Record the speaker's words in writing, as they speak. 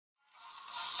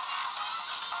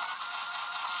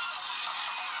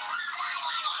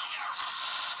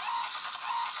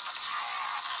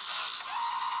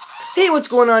Hey, what's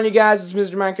going on, you guys? It's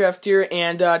Mr. Minecraft here,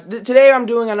 and today I'm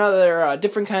doing another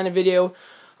different kind of video.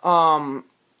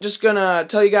 Just gonna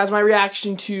tell you guys my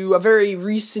reaction to a very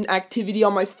recent activity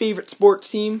on my favorite sports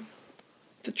team,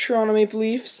 the Toronto Maple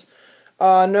Leafs.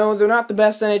 No, they're not the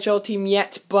best NHL team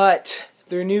yet, but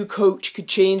their new coach could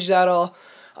change that all.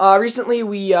 Recently,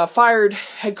 we fired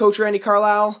head coach Randy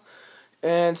Carlyle,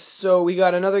 and so we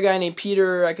got another guy named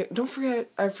Peter.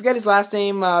 I forget his last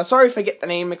name. Sorry if I get the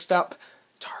name mixed up.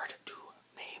 It's hard to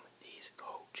name these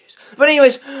coaches. But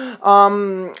anyways,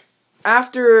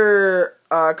 after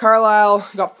Carlisle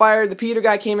got fired, the Peter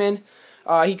guy came in.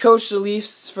 He coached the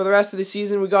Leafs for the rest of the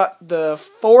season. We got the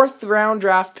 4th round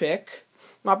draft pick.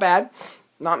 Not bad.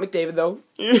 Not McDavid though.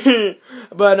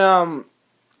 But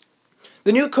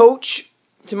the new coach,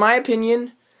 to my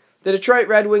opinion, the Detroit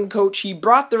Red Wing coach, he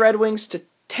brought the Red Wings to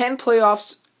 10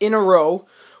 playoffs in a row,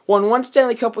 won 1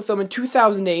 Stanley Cup with them in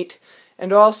 2008,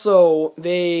 and also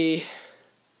the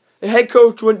head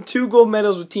coach won 2 gold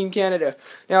medals with Team Canada.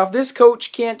 Now, if this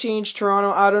coach can't change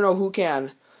Toronto, I don't know who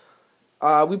can.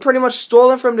 We pretty much stole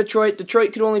him from Detroit.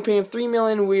 Detroit could only pay him $3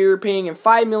 million. We were paying him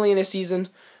 $5 million a season.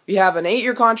 We have an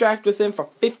 8-year contract with him for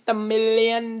 $50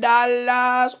 million.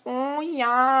 Oh,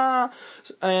 yeah.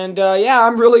 And, yeah,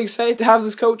 I'm really excited to have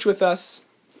this coach with us.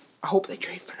 I hope they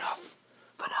trade for Nuff.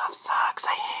 But Nuff sucks.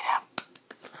 I hate him.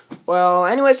 Well,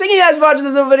 anyways, thank you guys for watching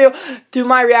this video to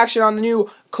my reaction on the new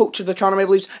coach of the Toronto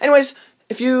Maple Leafs. Anyways,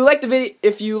 if you like the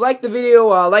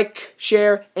video, like,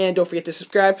 share, and don't forget to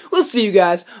subscribe. We'll see you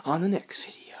guys on the next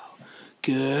video.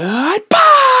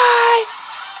 Goodbye!